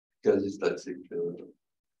 quasi-static.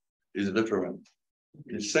 Is different.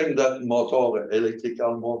 It's same that motor,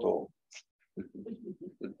 electrical motor.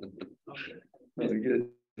 Good.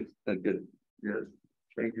 Good. Yes.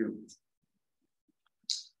 Thank you.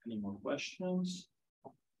 Any more questions?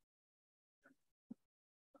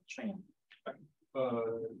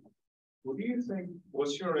 What do you think?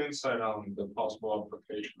 What's your insight on the possible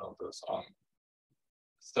application of this on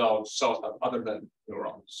cells other than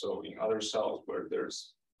neurons? So in other cells where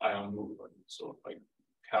there's ion movement, so like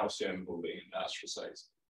calcium moving in astrocytes,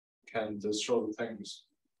 can this sort of things,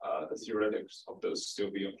 the theoretics of this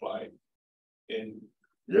still be applied in?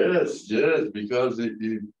 Yes, yes, because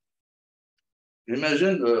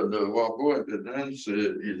imagine the Warburg impedance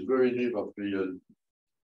is very near of field.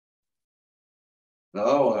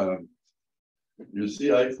 Now, you see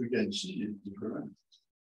high frequency is different.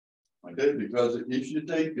 Okay, because if you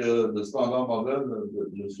take the standard model,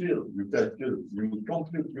 the field, you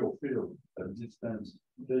compute your field at distance.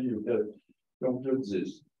 Okay, you can compute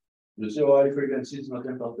this. You say, oh, high frequency is not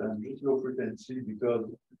important, just low frequency, because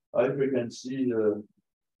high frequency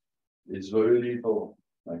is very little.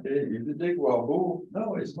 Okay, if you take Warburg,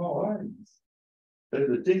 no, it's more high. Then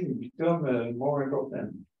the thing become more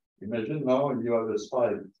important. Imagine now you have a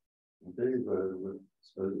spike. Okay,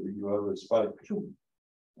 so you have a spike too.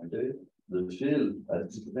 Okay, the field at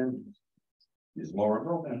distance is more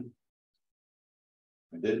important.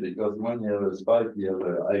 Okay, because when you have a spike, you have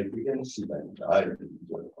a high frequency, like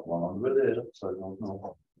 100 Hz, I don't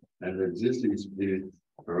know. And this is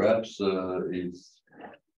perhaps it's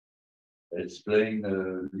explain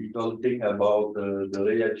a little thing about the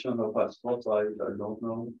reaction of astrocytes. I don't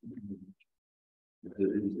know.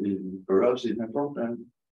 Perhaps it's important.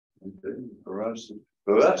 Okay. Perhaps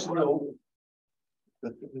no.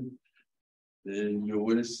 And you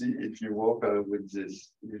will see if you work with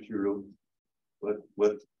this. If you look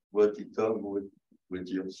what it comes with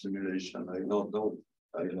your simulation. I don't know.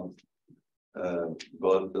 I don't.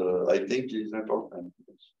 But I think it's important.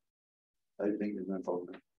 I think it's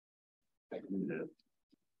important.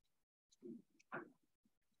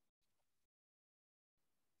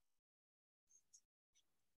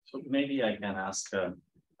 So maybe I can ask a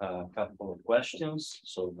couple of questions.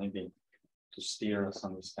 So maybe to steer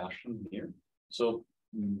some discussion here. So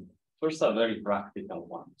first, a very practical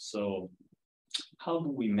one. So how do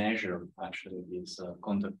we measure actually these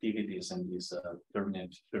conductivities and these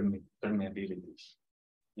permeabilities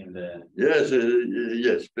in the? Yes,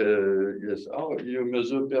 yes. How you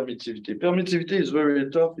measure permittivity? Permittivity is very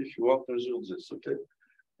tough if you want to measure this. Okay,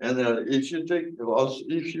 and if you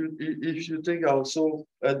take also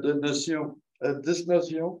at this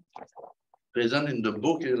notion present in the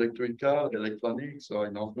book electrical electronics, or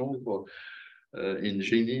I don't know for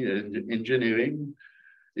engineering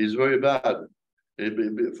is very bad.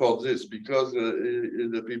 for this, because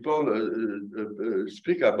the people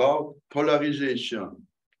speak about polarisation.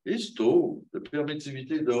 It's true. The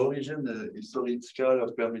permittivity, the origin historical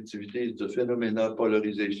of permittivity is the phenomenon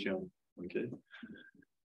polarization. Okay,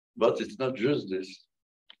 but it's not just this.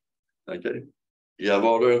 Okay, you have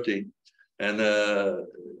other things, and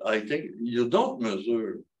I think you don't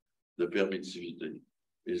measure the permittivity.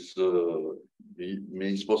 It's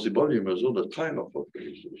possible you measure the time of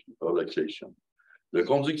relaxation. The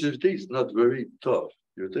conductivity is not very tough,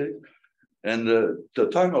 you take, and the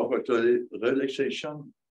time of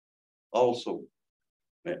relaxation also.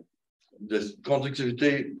 The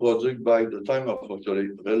conductivity produced by the time of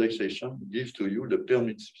relaxation gives to you the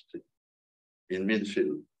permittivity in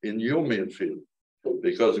midfield, in your midfield.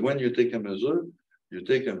 Because when you take a measure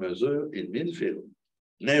in midfield,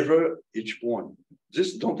 never each point.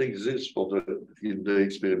 This don't exist for the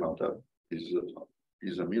experimental. Is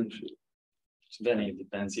a midfield. So then it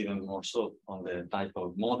depends even more so on the type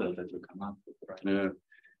of model that you come up with, right? Yeah.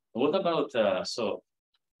 What about so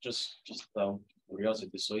just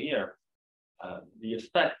curiosity? So here, the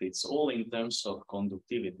effect, it's all in terms of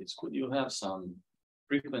conductivities. Could you have some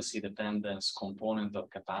frequency dependence component of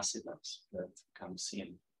capacitance that comes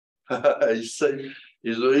in? It's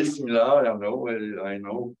very similar, I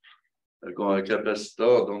know. Un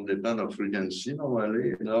capacitor don't depend on frequency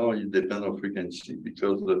normally. Now it depends on frequency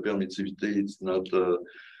because the permittivity is not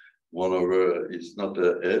 1 over. It's not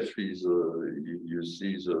a F. Is you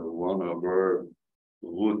see the 1 over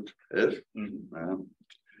root F. Mm-hmm.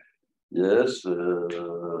 Yes.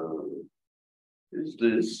 Is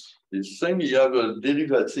this? It's same. You have a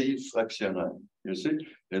derivative fractional. You see,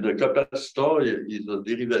 and the capacitor is a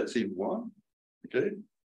derivative 1. Okay,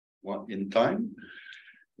 1 in time.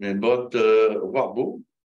 But Warburg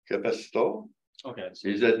capacitor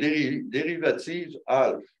is a derivative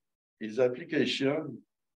half. Is application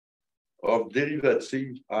of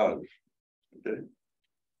derivative half. Okay,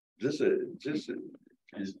 this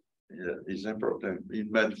is important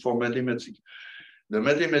for mathematics. The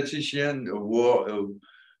mathematician work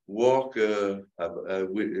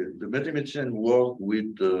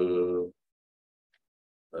with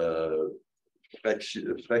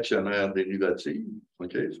fractionnaire derivative,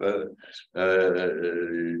 okay,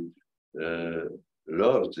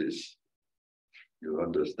 love this, you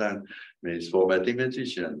understand, but it's for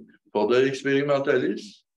mathematicians. For the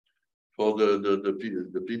experimentalists, for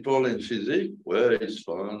the people in physics, well, it's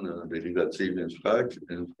fun, derivative and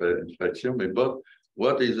fraction, but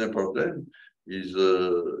what is important is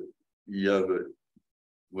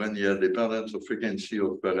when you have dependence of frequency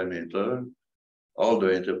of parameter, all the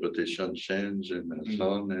interpretation change and so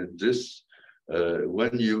on. And this,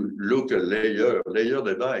 when you look at layer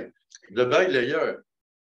divide, layer,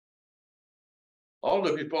 all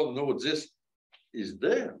the people know this is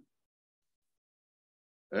there.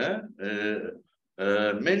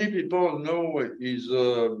 Many people know is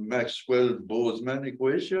Maxwell-Boseman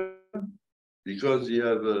equation because you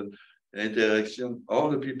have interaction, all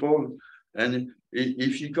the people, and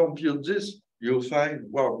if you compute this, you'll find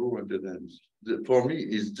Warburg impedance. For me,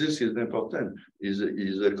 this is important. Is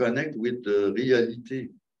a connect with the reality.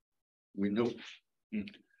 We know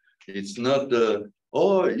it's not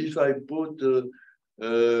if I put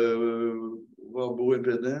Warburg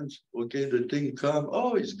impedance, okay, the thing come.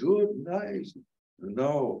 Oh, it's good, nice.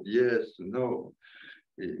 No, yes, no.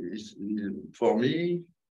 For me,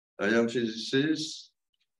 I am physicist.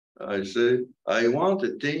 I say I want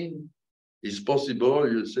a thing. It's possible,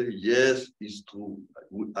 you say, yes, it's true.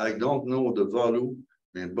 I don't know the value,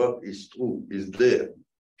 but it's true, it's there.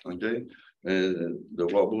 Okay? The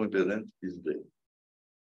Warburg impedance is there.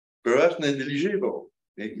 Perhaps negligible,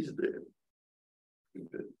 it is there.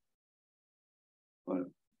 Okay. Well.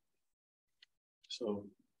 So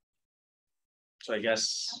I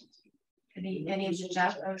guess. Any of the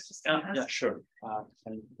chat? I was just yeah, sure.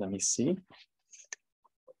 Let me see.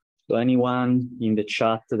 So anyone in the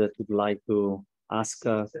chat that would like to ask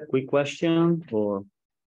a quick question or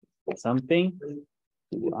something?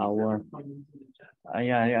 I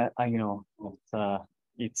know.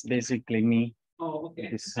 It's basically me. Oh,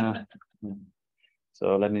 okay.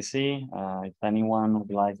 So let me see if anyone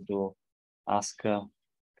would like to ask a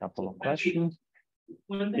couple of questions.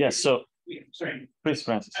 Yes. So, sorry, please,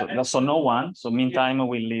 Francis. So no one. So meantime,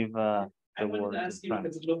 we leave. I wanted to ask you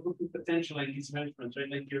because local potential like these measurements, right?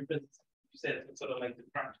 Like you said, it's sort of like the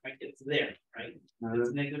front, like it's there, right?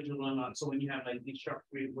 It's negligible or not. So when you have like these sharp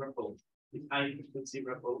green ripples, with high frequency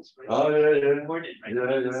ripples, right? Oh, yeah. Recorded, right?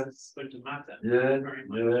 Yeah, This yeah. is going to matter. Yeah, very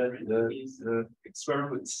much, yeah, right? yeah, These yeah.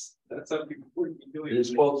 experiments, that's something we be doing.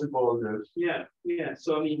 It's possible, yes. Yeah, yeah,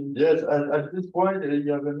 so I mean. Yes, at this point,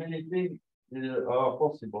 you have many things are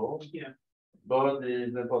possible. Yeah. But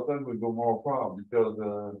it's important we go more far because,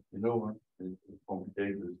 you know, it's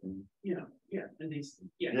complicated. Yeah, yeah, and these,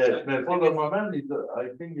 yeah. Yes, but for the moment, I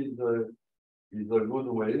think it's a good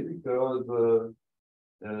way because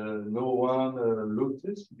no one looked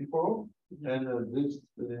this before, and this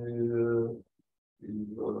is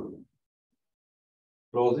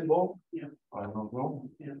plausible. Yeah. I don't know.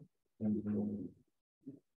 Yeah. And,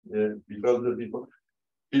 yeah, because the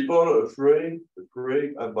people are afraid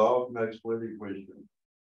about Maxwell equation.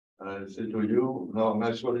 I say to you, no,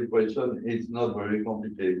 Maxwell equation is not very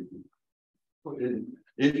complicated.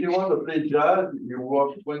 If you want to play jazz, you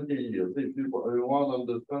work 20 years. If you want to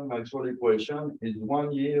understand Maxwell equation, it's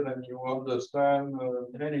 1 year and you understand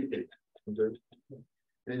anything. Okay.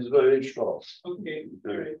 It's very short. Okay,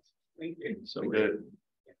 all right, thank you. So Okay.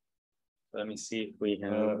 let me see if we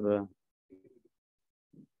have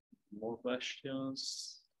more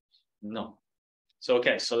questions. No. So,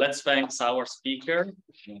 okay, so let's thank our speaker.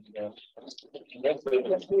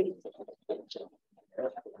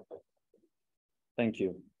 Thank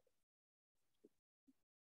you.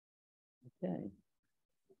 Okay.